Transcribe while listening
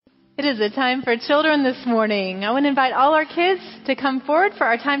It is a time for children this morning. I want to invite all our kids to come forward for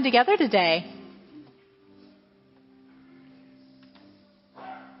our time together today.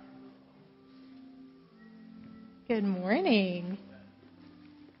 Good morning.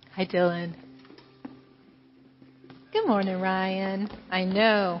 Hi, Dylan. Good morning, Ryan. I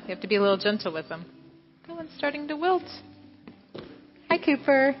know. You have to be a little gentle with them. That one's starting to wilt. Hi,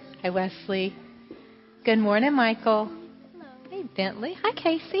 Cooper. Hi, Wesley. Good morning, Michael. Hello. Hey, Bentley. Hi,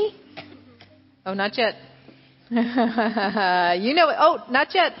 Casey. Oh, not yet. You know it. Oh,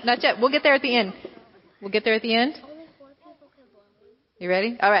 not yet. Not yet. We'll get there at the end. We'll get there at the end. You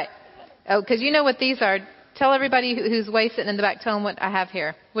ready? All right. Oh, because you know what these are. Tell everybody who's way sitting in the back, tell them what I have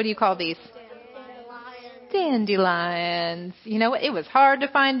here. What do you call these? Dandelions. You know what? It was hard to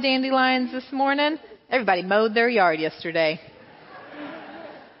find dandelions this morning. Everybody mowed their yard yesterday.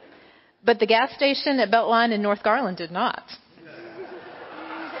 But the gas station at Beltline in North Garland did not.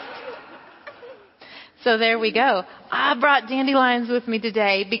 So there we go. I brought dandelions with me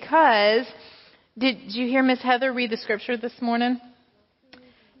today because, did you hear Miss Heather read the scripture this morning?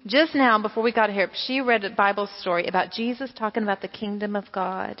 Just now, before we got here, she read a Bible story about Jesus talking about the kingdom of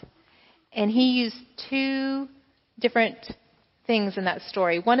God. And he used two different things in that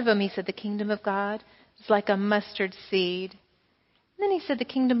story. One of them, he said, the kingdom of God is like a mustard seed. And then he said the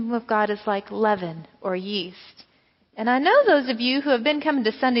kingdom of God is like leaven or yeast. And I know those of you who have been coming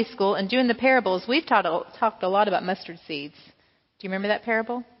to Sunday school and doing the parables, we've talked a lot about mustard seeds. Do you remember that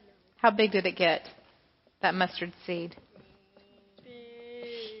parable? How big did it get, that mustard seed?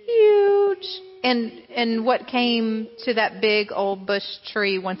 Huge. And what came to that big old bush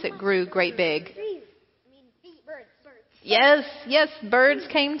tree once it grew great big? Yes, birds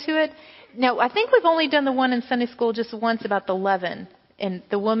came to it. Now, I think we've only done the one in Sunday school just once about the leaven. And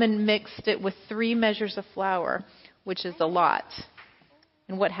the woman mixed it with 3 measures of flour, which is a lot.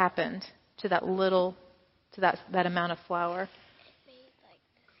 And what happened to that that amount of flour?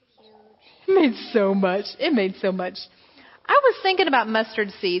 It made so much. I was thinking about mustard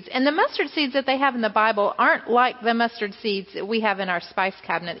seeds, and the mustard seeds that they have in the Bible aren't like the mustard seeds that we have in our spice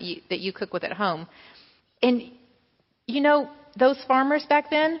cabinet that you cook with at home. And, you know, those farmers back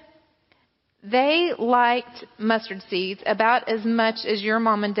then, they liked mustard seeds about as much as your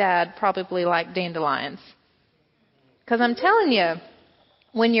mom and dad probably liked dandelions. Because I'm telling you,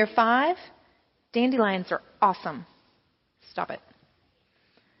 when you're 5, dandelions are awesome. Stop it.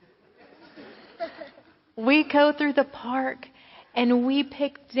 We go through the park and we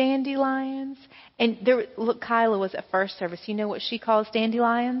pick dandelions. And look, Kyla was at first service. You know what she calls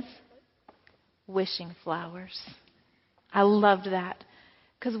dandelions? Wishing flowers. I loved that.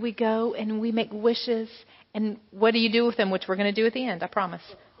 Because we go and we make wishes. And what do you do with them? Which we're going to do at the end, I promise.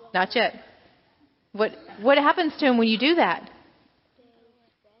 Not yet. What happens to them when you do that?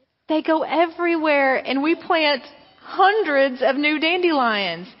 They go everywhere. And we plant hundreds of new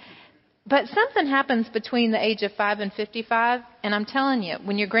dandelions. But something happens between the age of 5 and 55, and I'm telling you,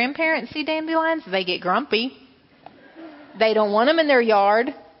 when your grandparents see dandelions, they get grumpy. They don't want them in their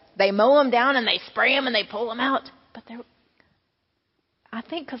yard. They mow them down and they spray them and they pull them out. But I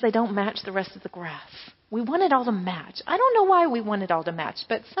think because they don't match the rest of the grass. We want it all to match. I don't know why we want it all to match,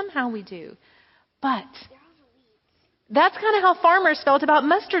 but somehow we do. But that's kind of how farmers felt about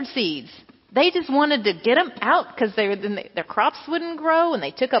mustard seeds. They just wanted to get them out because their crops wouldn't grow and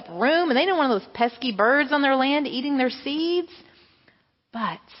they took up room and they didn't want those pesky birds on their land eating their seeds.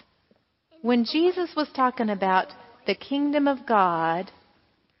 But when Jesus was talking about the kingdom of God,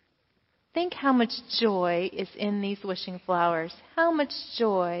 think how much joy is in these wishing flowers. How much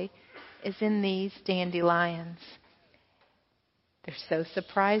joy is in these dandelions. They're so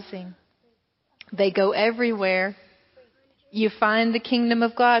surprising. They go everywhere. You find the kingdom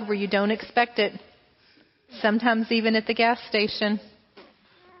of God where you don't expect it. Sometimes even at the gas station.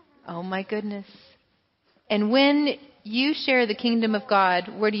 Oh my goodness. And when you share the kingdom of God,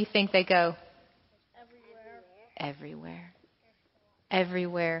 where do you think they go? Everywhere.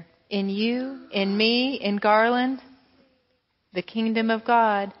 Everywhere. In you, in me, in Garland. The kingdom of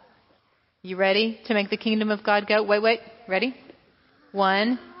God. You ready to make the kingdom of God go? Wait. Ready?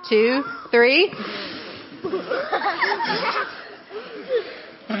 1, 2, 3.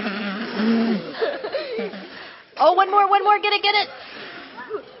 Oh, one more. Get it.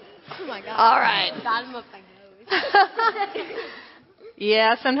 Oh my God. All right. Got him up my nose.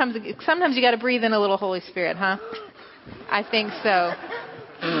 Yeah, sometimes you got to breathe in a little Holy Spirit, huh? I think so.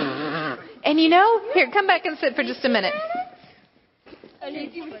 And you know, here, come back and sit for just a minute. I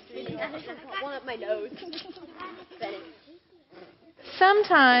need you to put one up my nose.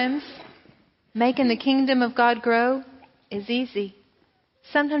 Sometimes making the kingdom of God grow is easy.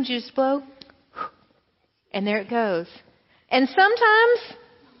 Sometimes you just blow, and there it goes. And sometimes,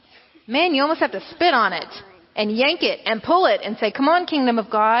 man, you almost have to spit on it and yank it and pull it and say, come on, kingdom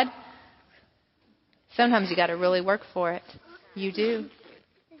of God. Sometimes you got to really work for it. You do.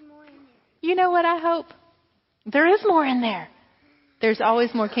 You know what I hope? There is more in there. There's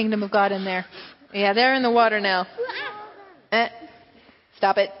always more kingdom of God in there. Yeah, they're in the water now.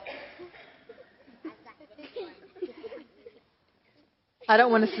 Stop it. I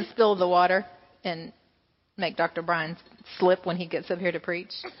don't want us to spill the water and make Dr. Brian slip when he gets up here to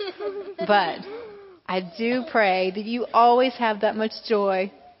preach. But I do pray that you always have that much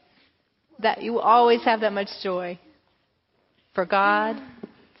joy. That you always have that much joy for God,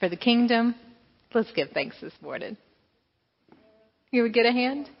 for the kingdom. Let's give thanks this morning. You would get a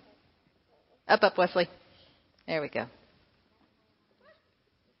hand? Up, Wesley. There we go.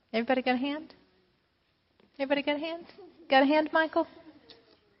 Everybody got a hand? Everybody got a hand? Got a hand, Michael?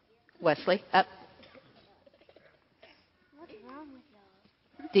 Wesley, up. What's wrong with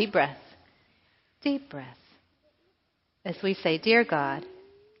y'all? Deep breath. Deep breath. As we say, Dear God,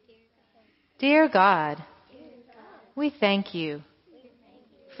 Dear God, we thank you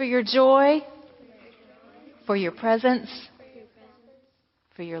for your joy, for your presence,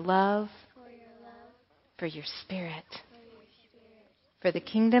 for your love, for your spirit, for the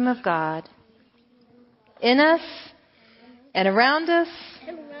kingdom of God in us and around us.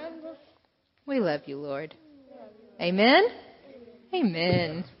 We love you, Lord. Amen?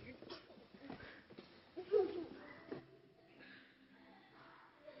 Amen.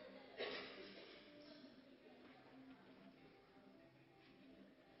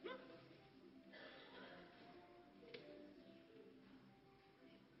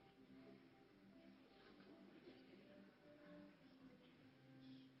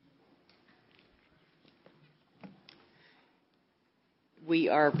 We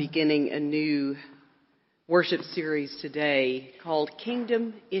are beginning a new worship series today called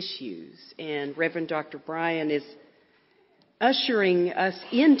Kingdom Issues, and Reverend Dr. Brian is ushering us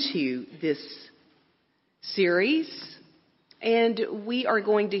into this series, and we are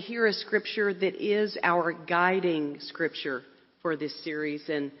going to hear a scripture that is our guiding scripture for this series,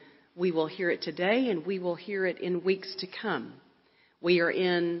 and we will hear it today, and we will hear it in weeks to come. We are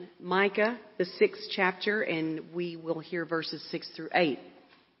in Micah, the 6th chapter, and we will hear verses 6 through 8.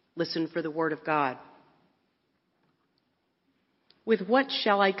 Listen for the word of God. With what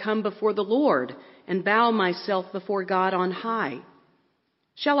shall I come before the Lord and bow myself before God on high?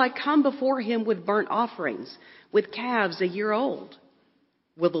 Shall I come before him with burnt offerings, with calves a year old?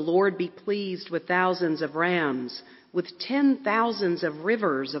 Will the Lord be pleased with thousands of rams, with 10,000s of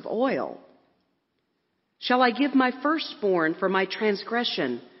rivers of oil? Shall I give my firstborn for my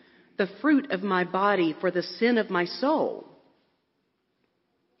transgression, the fruit of my body for the sin of my soul?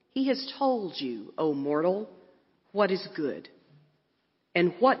 He has told you, O mortal, what is good.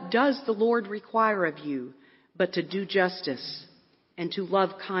 And what does the Lord require of you but to do justice and to love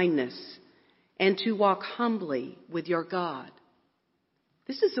kindness and to walk humbly with your God?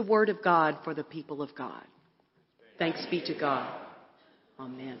 This is the word of God for the people of God. Thanks be to God.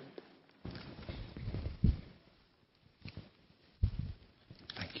 Amen.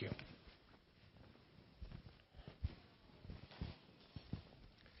 Thank you.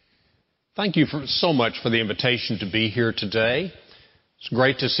 Thank you so much for the invitation to be here today. It's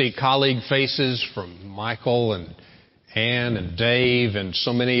great to see colleague faces from Michael and Ann and Dave and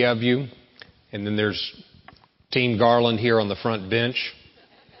so many of you. And then there's Team Garland here on the front bench.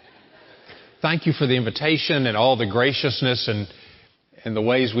 Thank you for the invitation and all the graciousness and the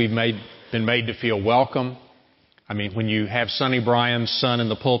ways we've been made to feel welcome. I mean, when you have Sonny Bryan's son in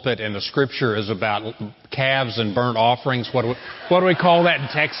the pulpit and the scripture is about calves and burnt offerings, what do we call that in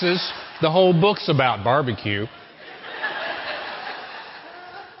Texas? The whole book's about barbecue.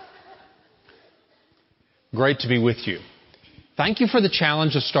 Great to be with you. Thank you for the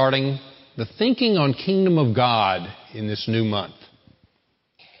challenge of starting the Thinking on Kingdom of God in this new month.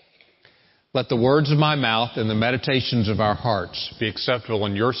 Let the words of my mouth and the meditations of our hearts be acceptable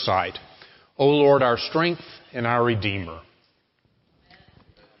in your sight, O Lord, our strength and our Redeemer.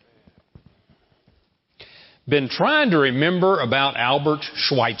 Been trying to remember about Albert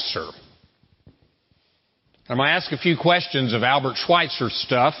Schweitzer. I'm going to ask a few questions of Albert Schweitzer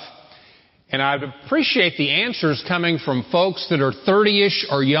stuff, and I'd appreciate the answers coming from folks that are 30-ish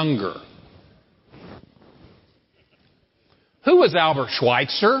or younger. Who was Albert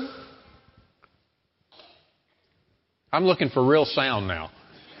Schweitzer? I'm looking for real sound now.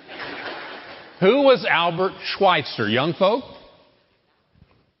 Who was Albert Schweitzer? Young folk?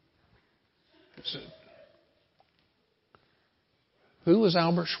 Who was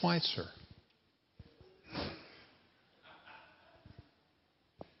Albert Schweitzer?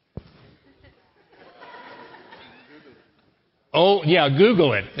 Oh, yeah,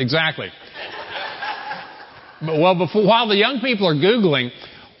 Google it. Exactly. But, well, while the young people are Googling,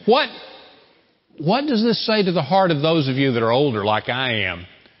 what does this say to the heart of those of you that are older, like I am,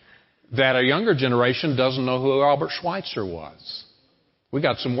 that a younger generation doesn't know who Albert Schweitzer was? We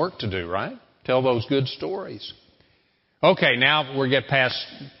got some work to do, right? Tell those good stories. Okay, now we'll get past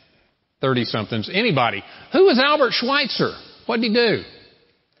 30-somethings. Anybody? Who was Albert Schweitzer? What did he do?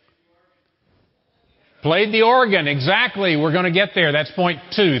 Played the organ. Exactly. We're going to get there. That's point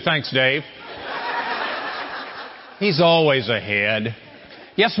 2. Thanks, Dave. He's always ahead.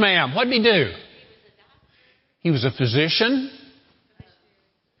 Yes, ma'am. What did he do? He was a physician.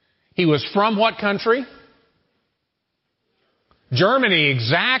 He was from what country? Germany.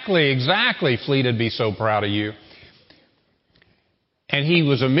 Exactly. Fleet would be so proud of you. And he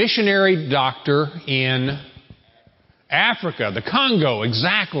was a missionary doctor in Africa, the Congo.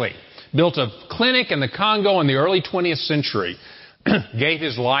 Exactly. Built a clinic in the Congo in the early 20th century. Gave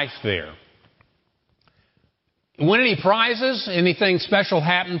his life there. Win any prizes? Anything special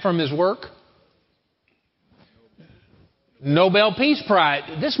happened from his work? Nobel Peace Prize.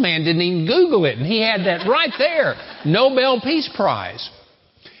 This man didn't even Google it, and he had that right there. Nobel Peace Prize.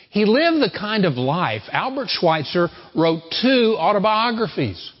 He lived the kind of life. Albert Schweitzer wrote 2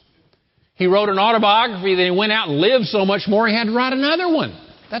 autobiographies. He wrote an autobiography, then he went out and lived so much more he had to write another one.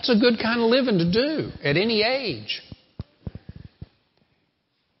 That's a good kind of living to do at any age.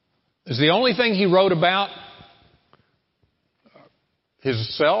 Is the only thing he wrote about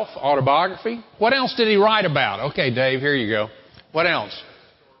his self-autobiography? What else did he write about? Okay, Dave, here you go. What else?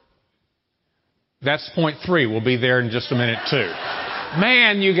 That's point 3. We'll be there in just a minute, too.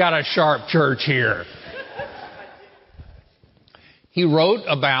 Man, you got a sharp church here. He wrote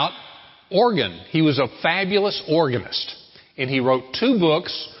about organ. He was a fabulous organist. And he wrote 2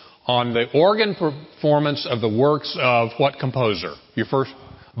 books on the organ performance of the works of what composer?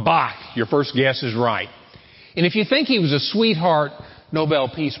 Bach. Your first guess is right. And if you think he was a sweetheart,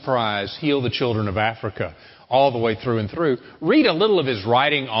 Nobel Peace Prize, Heal the Children of Africa, all the way through and through, read a little of his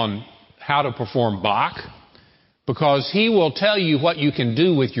writing on how to perform Bach, because he will tell you what you can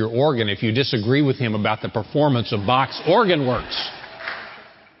do with your organ if you disagree with him about the performance of Bach's organ works.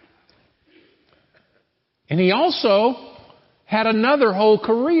 And he also had another whole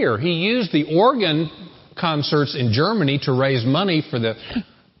career. He used the organ concerts in Germany to raise money for the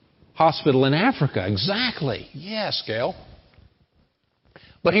hospital in Africa. Exactly. Yes, Gail.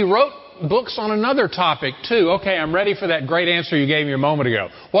 But he wrote books on another topic, too. Okay, I'm ready for that great answer you gave me a moment ago.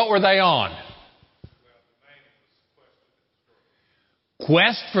 What were they on?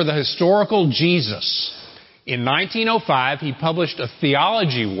 Quest for the Historical Jesus. In 1905, he published a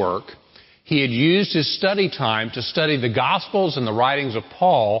theology work. He had used his study time to study the Gospels and the writings of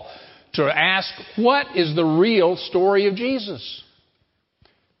Paul to ask, what is the real story of Jesus?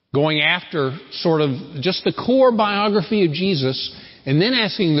 Going after sort of just the core biography of Jesus, and then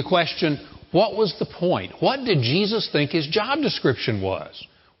asking the question, what was the point? What did Jesus think his job description was?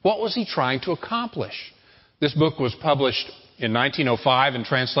 What was he trying to accomplish? This book was published in 1905 and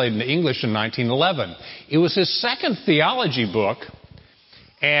translated into English in 1911. It was his second theology book,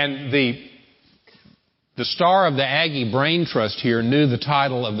 and the star of the Aggie Brain Trust here knew the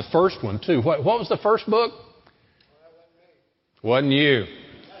title of the first one, too. What was the first book? Wasn't you.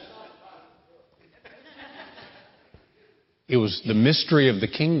 It was The Mystery of the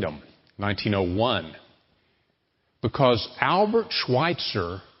Kingdom, 1901. Because Albert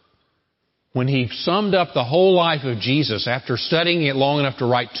Schweitzer, when he summed up the whole life of Jesus after studying it long enough to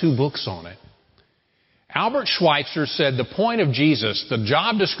write 2 books on it, Albert Schweitzer said the point of Jesus, the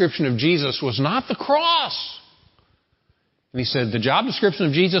job description of Jesus, was not the cross. And he said the job description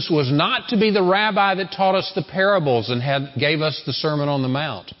of Jesus was not to be the rabbi that taught us the parables and gave us the Sermon on the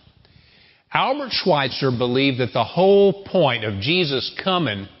Mount. Albert Schweitzer believed that the whole point of Jesus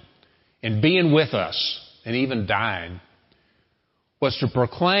coming and being with us and even dying was to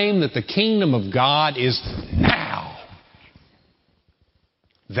proclaim that the kingdom of God is now.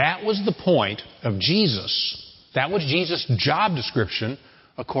 That was the point of Jesus. That was Jesus' job description,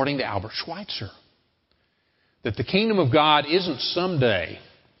 according to Albert Schweitzer. That the kingdom of God isn't someday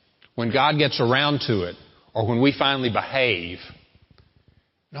when God gets around to it or when we finally behave.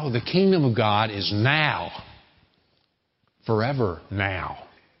 No, the kingdom of God is now. Forever now.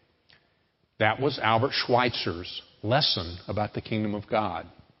 That was Albert Schweitzer's lesson about the kingdom of God.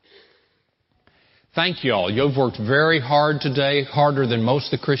 Thank you all. You've worked very hard today, harder than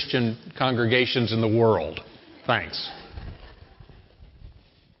most of the Christian congregations in the world. Thanks.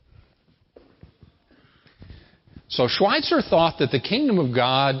 So Schweitzer thought that the kingdom of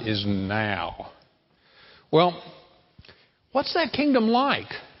God is now. Well, what's that kingdom like?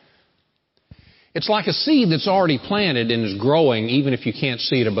 It's like a seed that's already planted and is growing even if you can't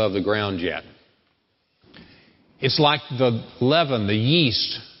see it above the ground yet. It's like the leaven, the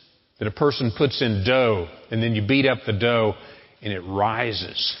yeast that a person puts in dough, and then you beat up the dough and it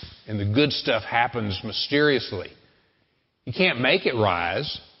rises, and the good stuff happens mysteriously. You can't make it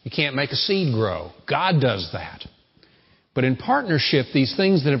rise. You can't make a seed grow. God does that. But in partnership, these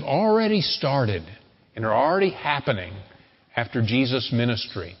things that have already started and are already happening after Jesus'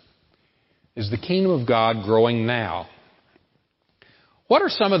 ministry is the kingdom of God growing now. What are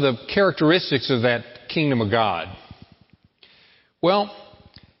some of the characteristics of that kingdom of God? Well,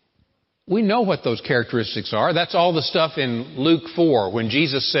 we know what those characteristics are. That's all the stuff in Luke 4 when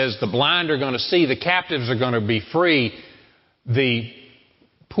Jesus says the blind are going to see, the captives are going to be free, the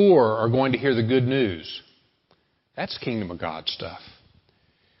poor are going to hear the good news. That's kingdom of God stuff.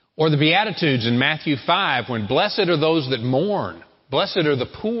 Or the Beatitudes in Matthew 5 when blessed are those that mourn, blessed are the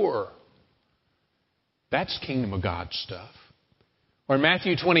poor. That's kingdom of God stuff. Or in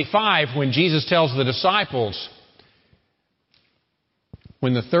Matthew 25 when Jesus tells the disciples,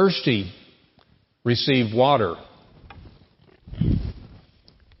 when the thirsty receive water.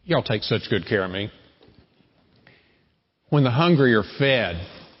 Y'all take such good care of me. When the hungry are fed.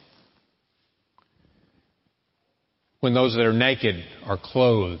 When those that are naked are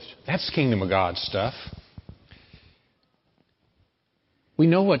clothed. That's kingdom of God stuff. We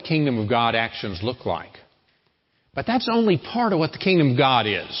know what kingdom of God actions look like. But that's only part of what the kingdom of God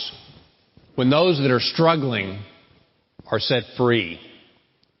is. When those that are struggling are set free.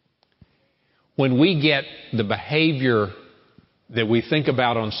 When we get the behavior that we think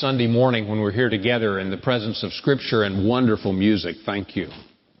about on Sunday morning when we're here together in the presence of Scripture and wonderful music, thank you.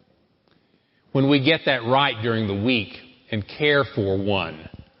 When we get that right during the week and care for one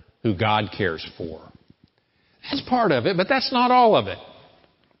who God cares for. That's part of it, but that's not all of it.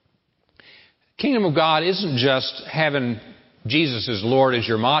 Kingdom of God isn't just having Jesus as Lord as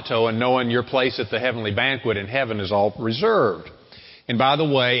your motto and knowing your place at the heavenly banquet in heaven is all reserved. And by the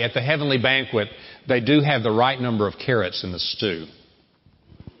way, at the heavenly banquet, they do have the right number of carrots in the stew.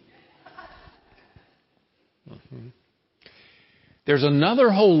 There's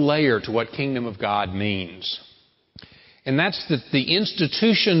another whole layer to what kingdom of God means. And that's that the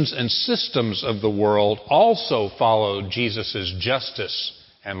institutions and systems of the world also follow Jesus' justice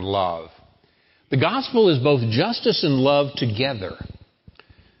and love. The gospel is both justice and love together.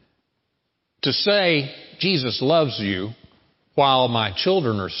 To say, Jesus loves you while my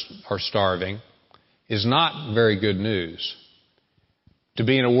children are starving is not very good news. To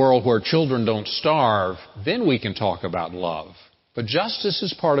be in a world where children don't starve, then we can talk about love. But justice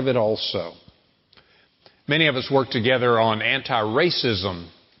is part of it also. Many of us worked together on anti-racism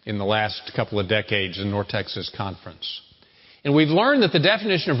in the last couple of decades in North Texas Conference. And we've learned that the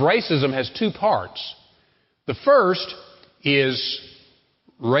definition of racism has two parts. The first is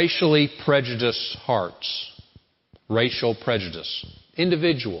racially prejudiced hearts. Racial prejudice.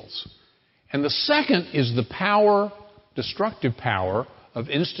 Individuals. And the second is the power, destructive power, of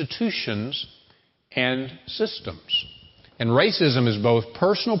institutions and systems. And racism is both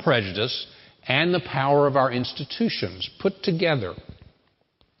personal prejudice and the power of our institutions put together.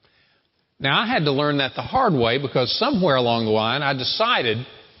 Now, I had to learn that the hard way because somewhere along the line I decided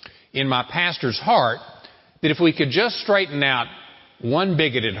in my pastor's heart that if we could just straighten out one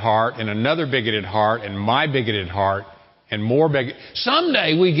bigoted heart and another bigoted heart and my bigoted heart and more bigoted,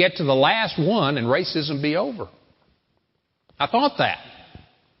 someday we get to the last one and racism be over. I thought that.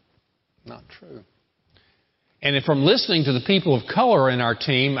 Not true. And from listening to the people of color in our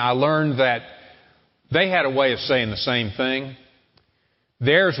team, I learned that they had a way of saying the same thing.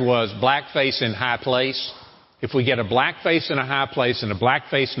 Theirs was blackface in high place. If we get a blackface in a high place and a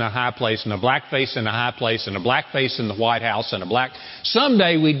blackface in a high place and a blackface in a high place and a blackface in the White House and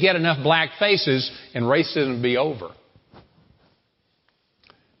someday we'd get enough black faces and racism would be over.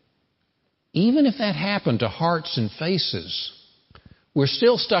 Even if that happened to hearts and faces, we're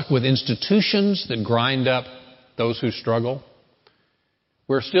still stuck with institutions that grind up those who struggle.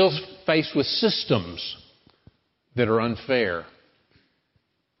 We're still faced with systems that are unfair.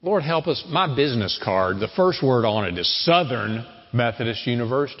 Lord help us, my business card, the first word on it is Southern Methodist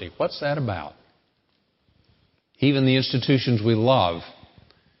University. What's that about? Even the institutions we love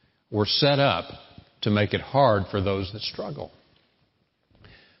were set up to make it hard for those that struggle.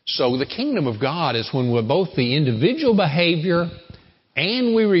 So the kingdom of God is when we're both the individual behavior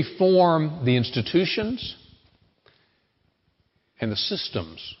and we reform the institutions and the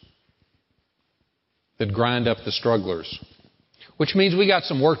systems that grind up the strugglers. Which means we got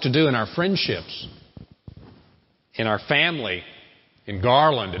some work to do in our friendships, in our family, in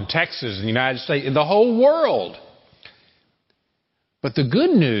Garland, in Texas, in the United States, in the whole world. But the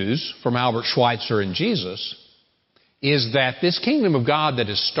good news from Albert Schweitzer and Jesus is that this kingdom of God that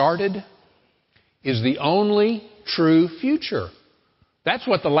has started is the only true future. That's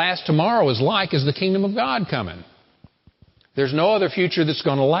what the last tomorrow is like, is the kingdom of God coming. There's no other future that's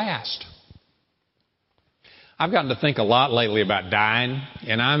going to last. I've gotten to think a lot lately about dying,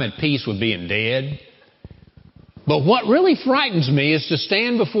 and I'm at peace with being dead. But what really frightens me is to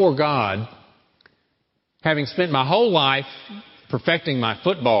stand before God, having spent my whole life perfecting my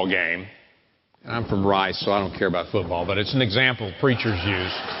football game. I'm from Rice, so I don't care about football, but it's an example preachers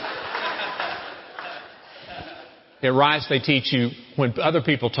use. At Rice, they teach you, when other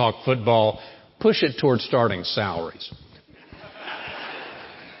people talk football, push it towards starting salaries.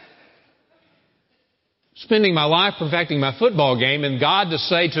 Spending my life perfecting my football game, and God to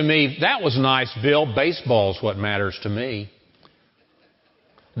say to me, that was nice, Bill, baseball's what matters to me.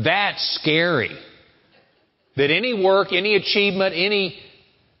 That's scary. That any work, any achievement, any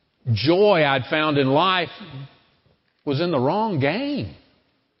joy I'd found in life was in the wrong game.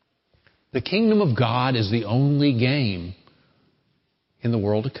 The kingdom of God is the only game in the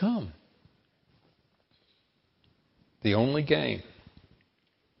world to come. The only game.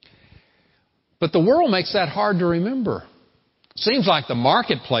 But the world makes that hard to remember. Seems like the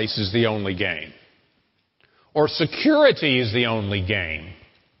marketplace is the only game. Or security is the only game.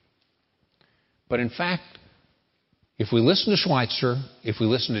 But in fact, if we listen to Schweitzer, if we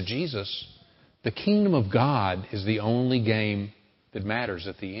listen to Jesus, the kingdom of God is the only game that matters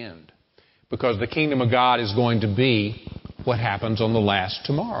at the end. Because the kingdom of God is going to be what happens on the last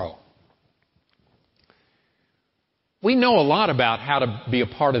tomorrow. We know a lot about how to be a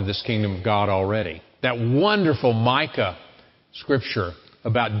part of this kingdom of God already. That wonderful Micah scripture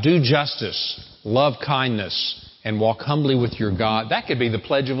about do justice, love kindness, and walk humbly with your God. That could be the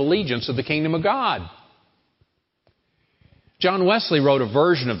pledge of allegiance of the kingdom of God. John Wesley wrote a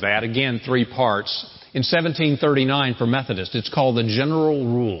version of that, again 3 parts, in 1739 for Methodists. It's called the General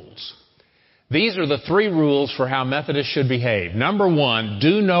Rules. These are the 3 rules for how Methodists should behave. Number 1,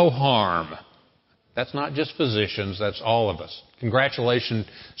 do no harm. That's not just physicians, that's all of us. Congratulations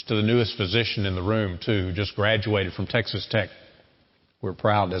to the newest physician in the room, too, who just graduated from Texas Tech. We're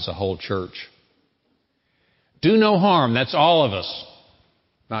proud as a whole church. Do no harm, that's all of us,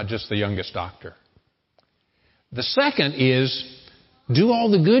 not just the youngest doctor. The second is, do all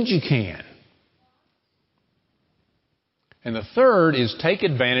the good you can. And the third is, take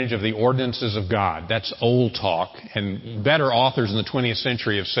advantage of the ordinances of God. That's old talk, and better authors in the 20th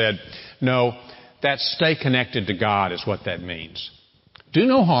century have said, no, that's stay connected to God is what that means. Do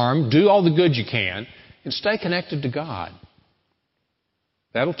no harm, do all the good you can, and stay connected to God.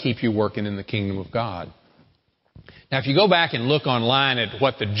 That'll keep you working in the kingdom of God. Now, if you go back and look online at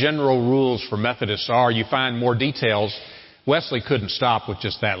what the general rules for Methodists are, you find more details. Wesley couldn't stop with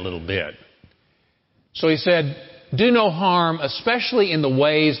just that little bit. So he said, do no harm, especially in the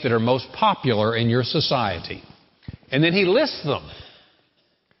ways that are most popular in your society. And then he lists them.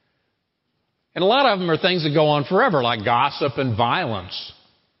 And a lot of them are things that go on forever, like gossip and violence.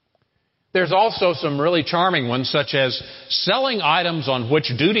 There's also some really charming ones, such as selling items on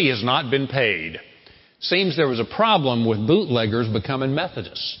which duty has not been paid. Seems there was a problem with bootleggers becoming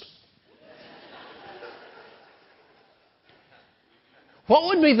Methodists. What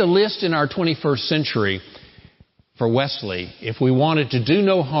would be the list in our 21st century for Wesley if we wanted to do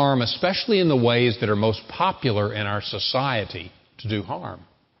no harm, especially in the ways that are most popular in our society to do harm?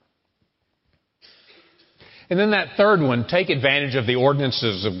 And then that third one, take advantage of the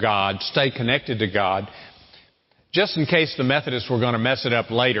ordinances of God, stay connected to God. Just in case the Methodists were going to mess it up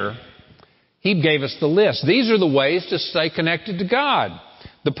later, he gave us the list. These are the ways to stay connected to God.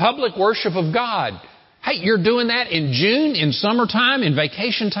 The public worship of God. Hey, you're doing that in June, in summertime, in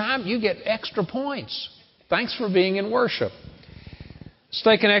vacation time, you get extra points. Thanks for being in worship.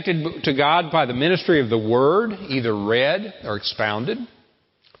 Stay connected to God by the ministry of the Word, either read or expounded.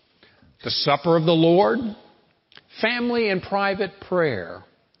 The supper of the Lord. Family and private prayer.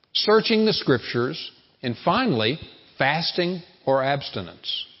 Searching the Scriptures. And finally, fasting or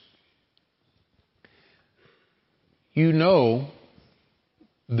abstinence. You know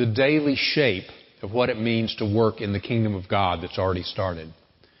the daily shape of what it means to work in the kingdom of God that's already started.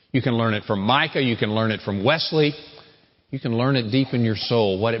 You can learn it from Micah, you can learn it from Wesley, you can learn it deep in your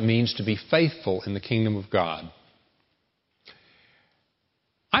soul, what it means to be faithful in the kingdom of God.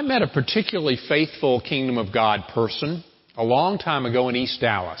 I met a particularly faithful kingdom of God person a long time ago in East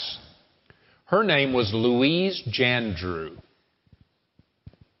Dallas. Her name was Louise Jandrew.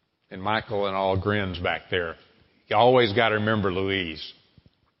 And Michael and all grins back there. You always got to remember Louise.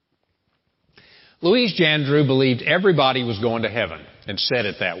 Louise Jandrew believed everybody was going to heaven and said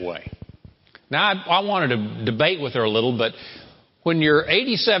it that way. Now, I wanted to debate with her a little, but when you're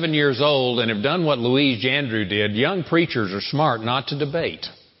 87 years old and have done what Louise Jandrew did, young preachers are smart not to debate.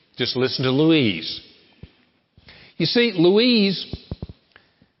 Just listen to Louise. You see, Louise,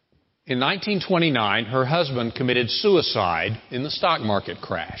 in 1929, her husband committed suicide in the stock market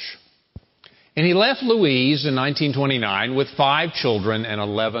crash. And he left Louise in 1929 with 5 children and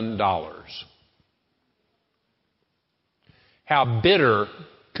 $11. How bitter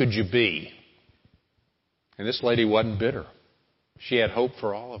could you be? And this lady wasn't bitter. She had hope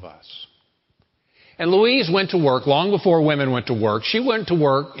for all of us. And Louise went to work long before women went to work. She went to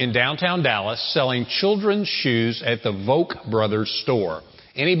work in downtown Dallas selling children's shoes at the Volk Brothers store.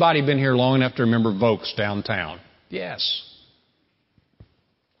 Anybody been here long enough to remember Volk's downtown? Yes.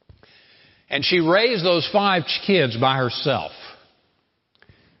 And she raised those 5 kids by herself.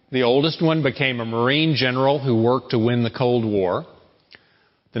 The oldest one became a Marine general who worked to win the Cold War.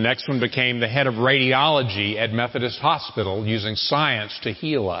 The next one became the head of radiology at Methodist Hospital, using science to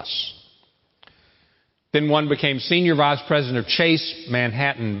heal us. Then one became senior vice president of Chase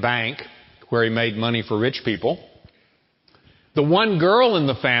Manhattan Bank, where he made money for rich people. The one girl in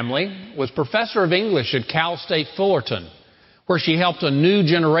the family was professor of English at Cal State Fullerton, where she helped a new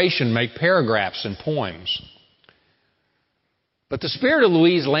generation make paragraphs and poems. But the spirit of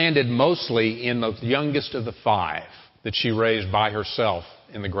Louise landed mostly in the youngest of the 5 that she raised by herself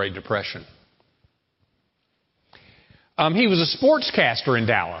in the Great Depression. He was a sportscaster in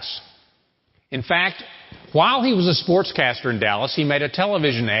Dallas. In fact, while he was a sportscaster in Dallas, he made a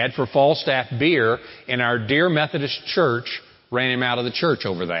television ad for Falstaff beer, and our dear Methodist church ran him out of the church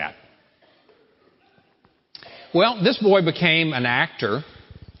over that. Well, this boy became an actor.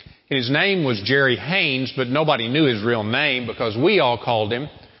 His name was Jerry Haynes, but nobody knew his real name because we all called him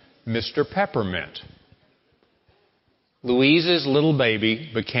Mr. Peppermint. Louise's little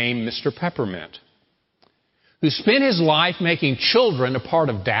baby became Mr. Peppermint, who spent his life making children a part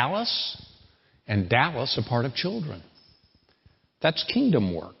of Dallas and Dallas a part of children. That's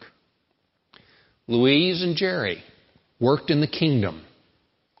kingdom work. Louise and Jerry worked in the kingdom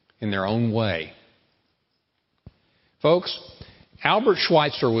in their own way. Folks, Albert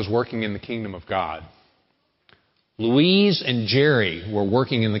Schweitzer was working in the kingdom of God. Louise and Jerry were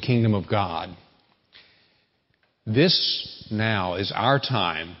working in the kingdom of God. This now is our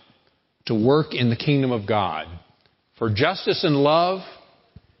time to work in the kingdom of God for justice and love,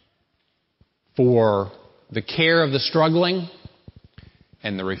 for the care of the struggling,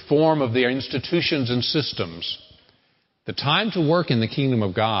 and the reform of their institutions and systems. The time to work in the kingdom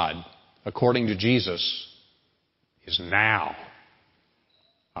of God, according to Jesus, is now.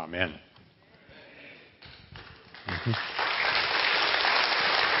 Amen.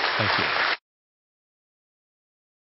 Thank you.